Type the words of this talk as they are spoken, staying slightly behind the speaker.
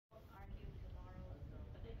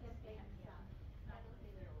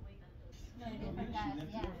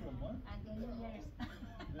Yeah.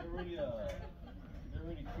 And the New Year's. They're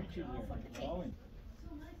already creatures there. Falling.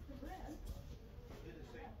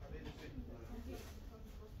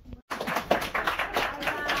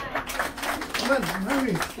 Come on,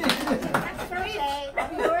 hurry. Happy birthday.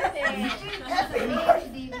 Happy birthday.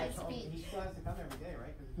 Happy speech.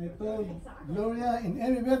 I told Gloria in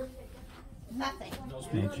every bit. Nothing. No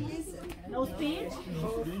speech. No speech?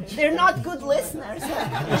 They're not good listeners.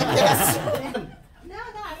 Yes. No,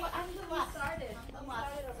 I'm the last. Started.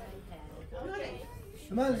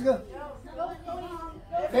 Come on, let's go.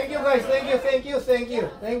 Thank you guys, thank you.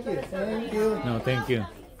 No, thank you.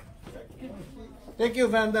 Thank you,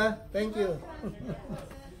 Vanda. Thank you.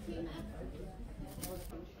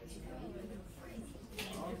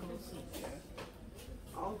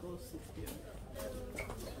 I'll go sit there.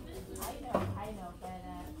 I know, but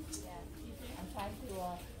yeah, I'm trying to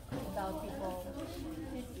tell people.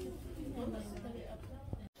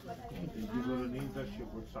 If you go to need that shit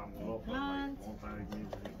with some local, like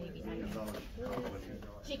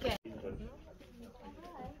Chicken.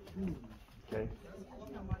 Okay.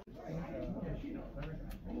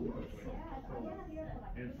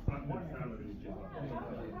 And front mentality is just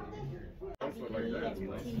also like that, you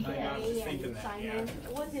know. I was just thinking that, yeah.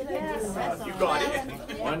 What's it? Yes. You got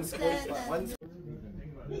it. One squish, one.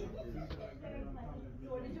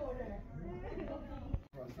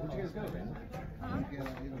 Where'd you guys go, man?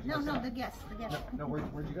 No, the guest. No,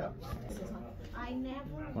 where'd you go? I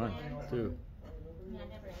never. 1, 2.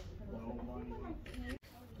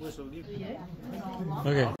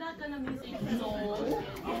 Okay. Not gonna music. No.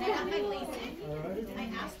 And I have my LASIK. I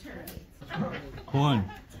asked her. Juan.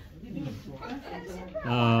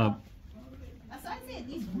 Aside say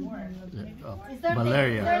these four. Is there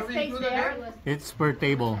Valeria. There's space there. It's per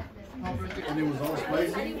table. And it was all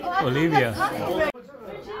spicy? Olivia.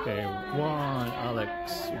 Okay, 1,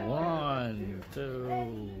 Alex. 1,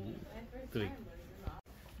 2, 3.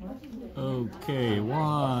 Okay,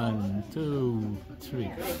 1, 2,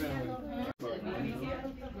 3.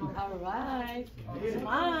 All right.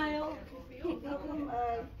 Smile.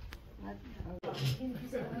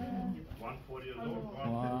 140 alone.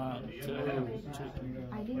 1, 2, 3.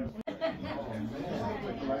 I didn't.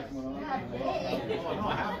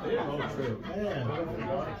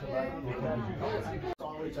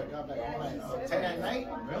 I got back at 10 at night.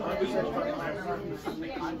 I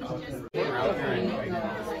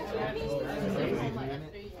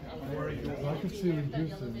could see in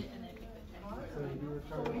Houston.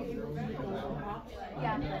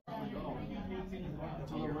 Yeah.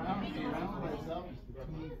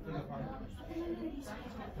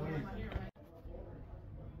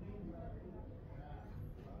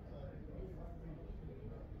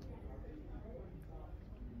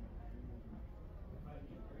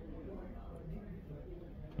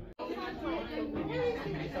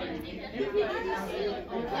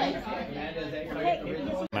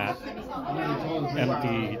 Matt.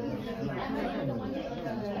 Empty.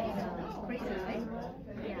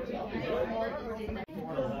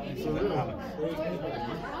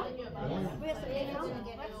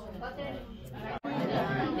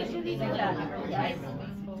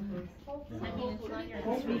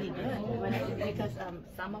 It's really good because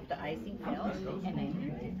some of the icing fell and I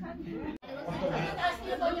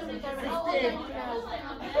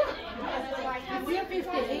We're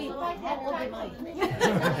 58. How old am I?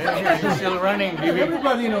 Hey, still running, baby.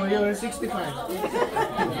 Everybody know you're 65.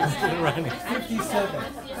 Still running. 57.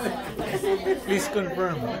 Please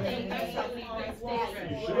confirm.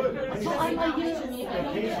 So I'm a user.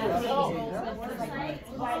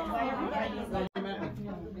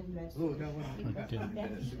 Oh, that one. Okay.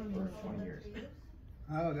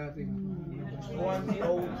 Oh, that thing.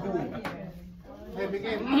 102. I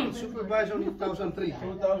became supervisor in 2003.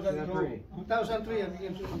 2002. 2003 I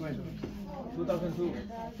became supervisor. 2002.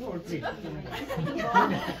 2 or 3.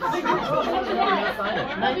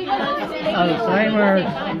 Alzheimer's.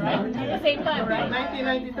 At the same time, right?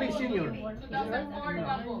 1993 senior.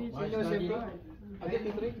 Senior.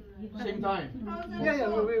 Same time. Yeah,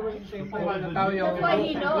 we were same time. That's why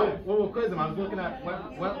he knows. Well, we'll quiz him. I was looking at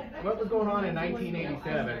what was going on in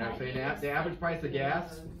 1987. I'm saying the average price of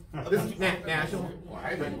gas. This is national.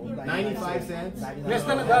 95 cents. Less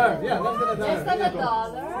than $1. Yeah, less than $1. Less than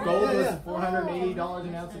 $1. Gold was $480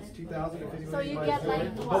 an ounce. It's 2000. So you get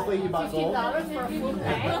like hopefully you bought gold. $15 for a full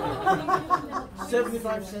tank.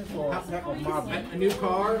 75 cents for a pack of marble. A new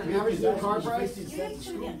car, the average new car price?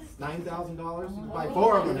 $9,000. You buy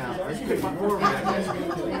 4 of them now. I used to buy 4 of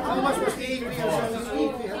them. How much was the EV?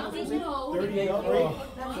 38,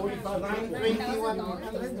 45,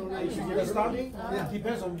 21. Starting? Yeah.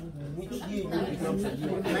 Depends on which year it becomes a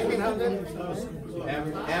year. 1900?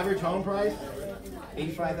 Average home price?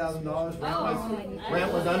 $85,000.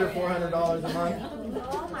 Rent was under $400 a month.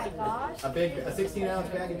 Oh my gosh. A 16-ounce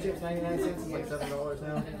bag of chips, 99 cents, is like $7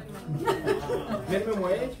 now. Minimum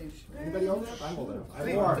wage? Anybody older? I'm older. I'm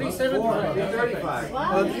 335.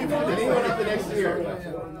 Then he went up the next year.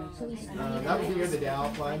 That was the year the Dow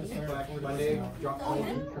climbed. Black Monday dropped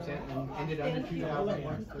 22% and ended under 2,000.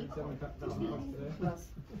 37,000 bucks today.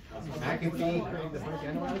 McAfee created the first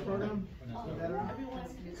analyzer program.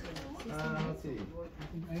 Let's see.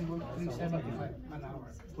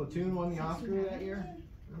 Platoon won the Oscar that year.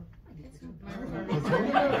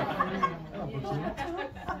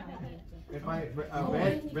 If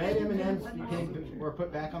red M&Ms were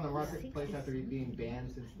put back on the marketplace after being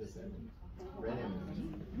banned since the 70s. Red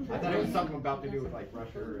M&Ms. I thought it was something about to do with like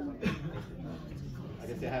Russia or something. I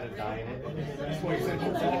guess they had a dye in it. That's what you said.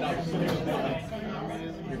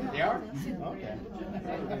 They are? Okay.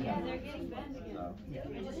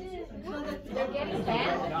 They're getting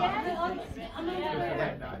banned again?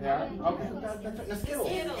 Yeah. Okay. The Skittles.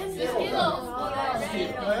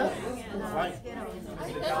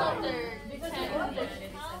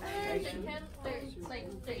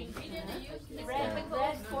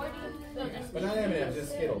 But not M&M's,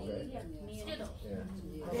 just Skittles, right? Skittles. Yeah.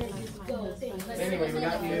 Anyway, we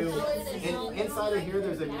got you. Inside of here,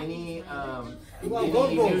 there's a mini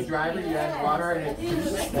new driver. You add water and it.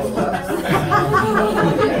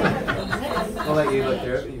 I'll let you look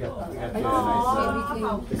through it. You got a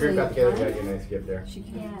nice. The group got together, got you a nice gift there.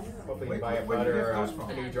 Hopefully, you buy a butter or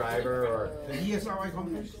a new driver or. The ESRI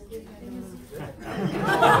companies?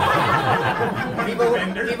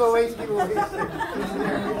 Giveaways.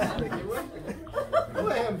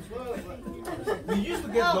 We used to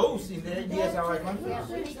get those in the ESRI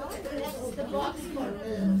companies. The box for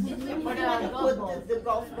the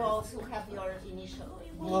golf balls who have your initial.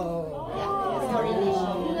 Oh. Yeah, your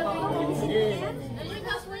initial.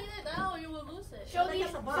 You will lose it. Show the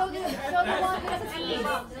one that's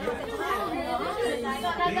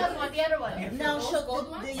the other one. No, show the other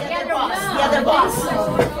box. The other box.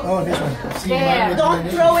 Oh, this one. There. Don't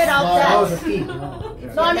throw it out there.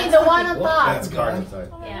 No, I mean the one on top. That's card inside.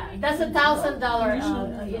 Yeah, that's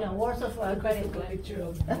 $1,000, worth of credit card.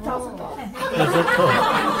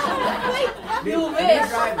 $1,000. You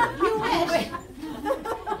wish. You wish.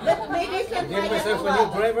 But maybe you can Give buy myself a new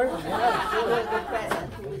driver.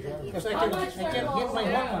 Because I can't get my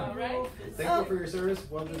one. Thank you for your service.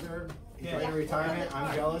 Well deserved. Enjoy your retirement.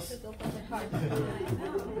 I'm jealous.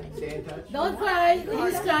 Stay in touch. Don't cry.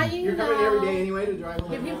 He's crying You're coming every day anyway to drive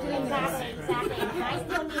home. Exactly. I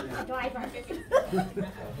still need a driver.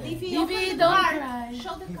 Leafy, don't cry.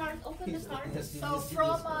 Show the card. Open the card. So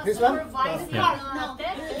from This one? supervisor card. No,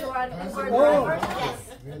 you are an Uber Oh. driver. Yes.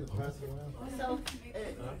 So.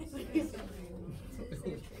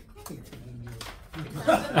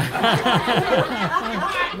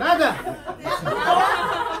 Nada.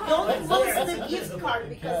 Don't use the gift card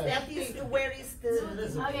because that is where is the.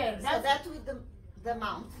 Okay, So that's with the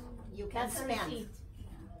amount you can spend.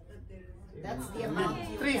 That's the amount. You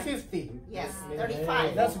can, 350. yes,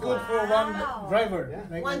 35. That's good for one driver.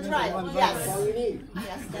 Like One driver. one Yes. That's all you need.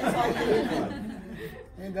 Yes, that's all you need.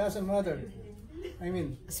 It doesn't matter. I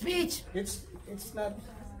mean, Speech. it's not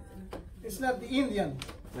the Indian.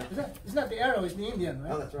 It's not the arrow, it's the Indian,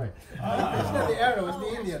 right? Oh, that's right. It's not the arrow, it's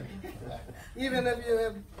the Indian. Even if you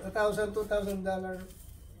have $1,000, $2,000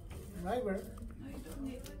 driver,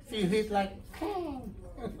 if you hit like,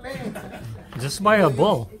 Just buy a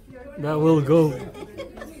ball. That will go.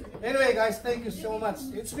 Anyway, guys, thank you so much.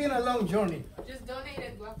 It's been a long journey. Just donate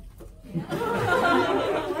it, bro.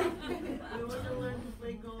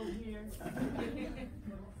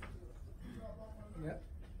 Yeah.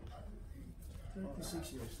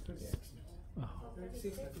 36 years.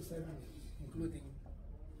 36, 37, including.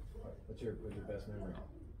 What's your best memory?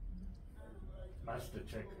 Master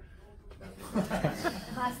checker.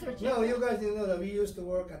 Master Chief. No, you guys didn't know that we used to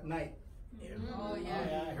work at night. Oh,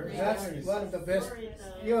 yeah. That's one of the best.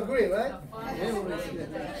 You agree, right? Everybody.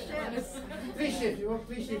 3 shifts. You work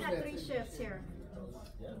 3 shifts. We have 3 shifts here.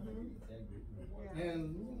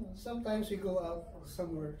 And sometimes we go out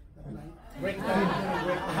somewhere at night. Break time.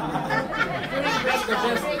 That's the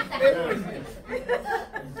best.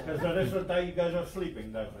 Because the rest of the time you guys are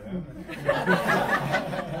sleeping, that's it.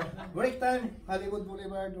 Break time, Hollywood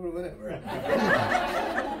Boulevard or whatever.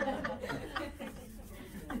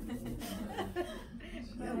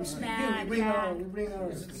 Yeah, we bring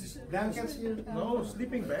our blankets here. No,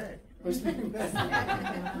 sleeping bag. We're sleeping back.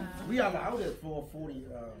 We allowed it for 40.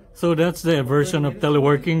 So that's the version of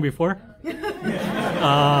teleworking before? Teddy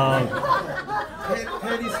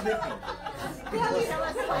sleeping.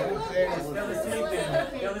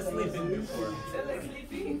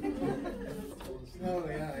 No,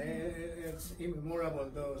 yeah, it's memorable.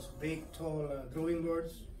 Those big, tall drawing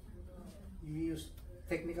boards. You use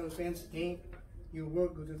technical pens, ink. You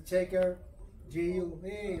work with the checker. GU,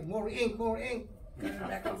 hey, more ink, more ink.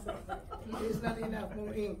 Back and forth. It's not enough,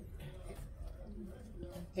 more ink.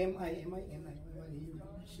 M-I.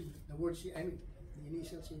 The word she, I mean, the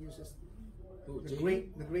initials she uses. The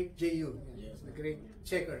great JU, yes, the great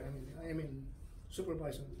checker. I mean,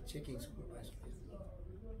 supervisor, checking supervisor.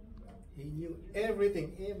 He knew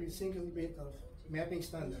everything, every single bit of mapping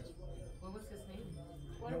standards. What was his name?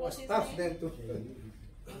 It was tough then to.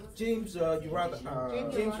 James Urada.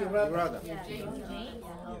 James Urada. Yeah, James. James.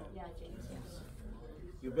 Yeah, James.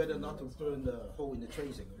 You better not to burn the hole in the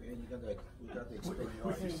tracing. Okay? We gotta explain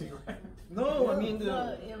yours. No, I mean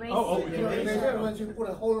the Once you put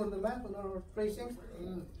a hole on the map on our tracing,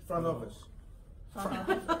 front office. Front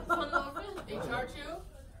office? They charge you?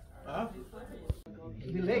 Huh?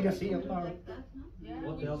 the legacy of our.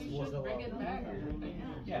 What else was allowed? Bring it back.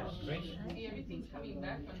 Yeah, great. See, everything's coming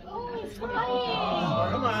back from the. Oh, it's fine.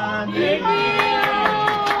 Come on,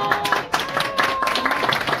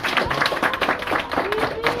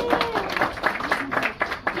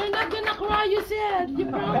 You're not gonna cry, you said. You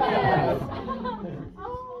promised.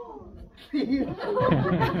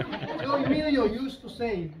 So Emilio used to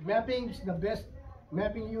say, mapping is the best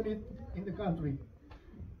mapping unit in the country.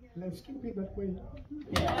 Let's keep it that way.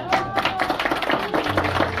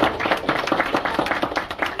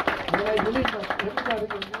 And I believe that everybody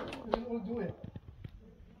will do it.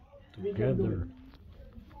 We can do Together.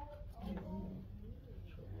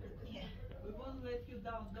 We won't let you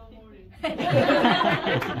down, don't worry.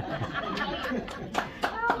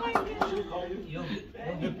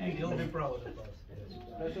 You'll be proud of us.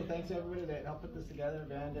 Special thanks to everybody that helped put this together,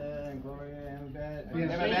 Vanda and Gloria and Ben.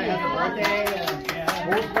 Yes. Happy birthday!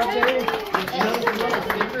 Both birthday!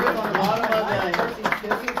 Stickers on the bottom of the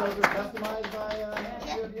those were customized by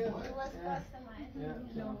It was customized.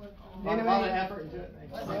 Anyway, all the effort into it.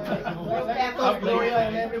 Thank you, Gloria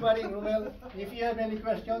and everybody. Well, if you have any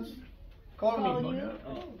questions, call me.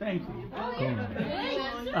 Thank you.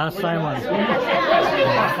 Don't Simon.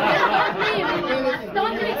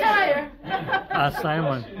 retire.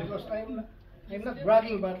 Simon. Because I'm not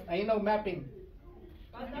bragging, but I know mapping.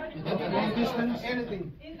 Long distance,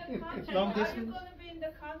 anything. In the country, Long are you distance. gonna be in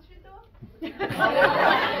the country though?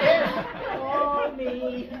 Call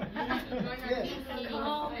me. Yes.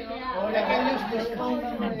 Call me. Or I can use this phone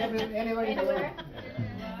number anywhere in the world.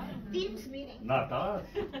 Teams meeting. Not us.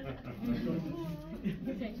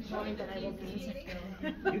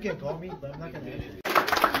 You can call me, but I'm not gonna answer.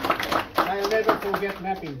 I'll never forget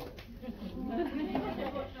mapping. We'll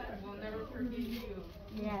never forgive you.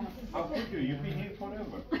 Yes. How could you? You've been here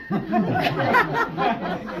forever.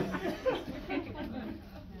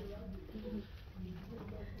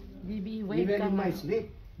 Bibi, wait. Even in my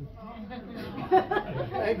sleep.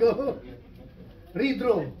 I go,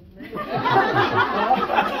 redraw.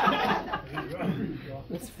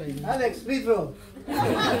 Alex, redraw.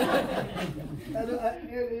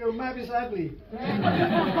 Your map is ugly.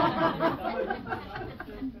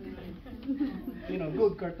 You know,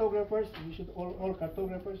 good cartographers, we should all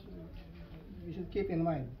cartographers, we should keep in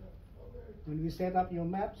mind, when we set up your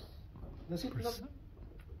maps, does it look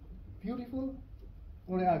beautiful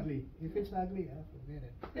or ugly? If it's ugly, forget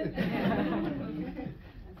it.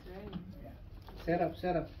 That's right.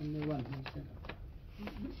 Set up, number one, set up.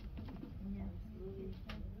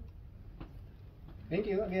 Thank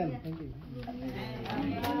you again, thank you.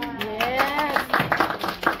 Yes.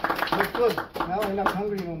 Looks good, now I'm not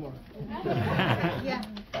hungry no more. Yeah.